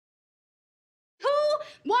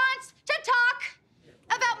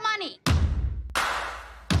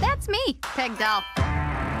That's me, Peg Dahl.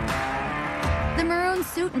 The maroon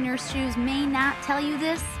suit and nurse shoes may not tell you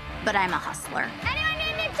this, but I'm a hustler. Anyone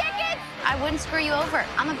need any tickets? I wouldn't screw you over.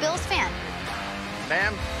 I'm a Bills fan.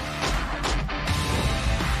 Ma'am?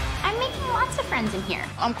 I'm making lots of friends in here.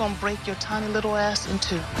 I'm gonna break your tiny little ass in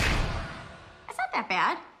two. It's not that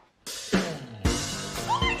bad.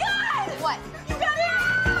 Oh my God! What? You got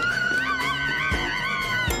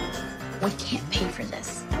it! We can't pay for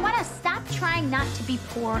this. I want to stop trying not to be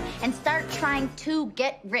poor and start trying to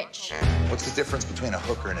get rich. What's the difference between a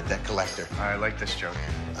hooker and a debt collector? I like this joke.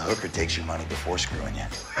 A hooker takes your money before screwing you.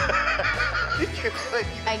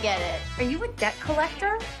 I get it. Are you a debt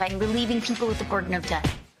collector? I'm relieving people with the burden of debt.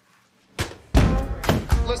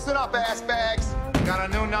 Listen up, ass bags. Got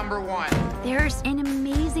a new #1. There's an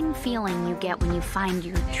amazing feeling you get when you find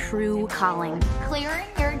your true calling. Clearing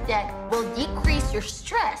your debt will decrease your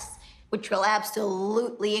stress, which will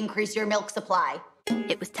absolutely increase your milk supply.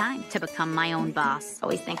 It was time to become my own boss.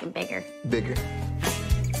 Always thinking bigger. Bigger.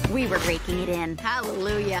 We were raking it in.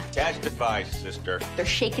 Hallelujah. Testify, sister. They're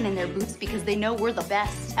shaking in their boots because they know we're the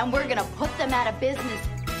best, and we're gonna put them out of business.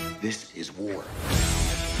 This is war.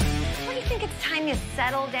 Don't you think it's time you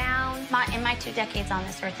settle down? In my 2 decades on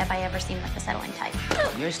this earth, have I ever seen like the settling type?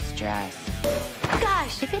 You're stressed.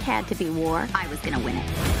 Gosh, if it had to be war, I was gonna win it.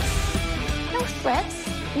 No threats,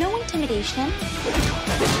 no intimidation.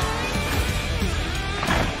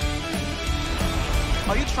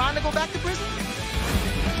 Are you trying to go back to prison?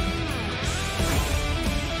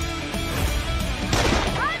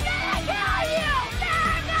 I'm gonna kill you!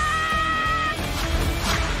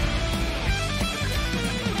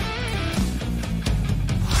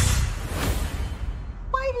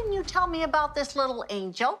 Why didn't you tell me about this little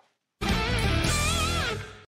angel?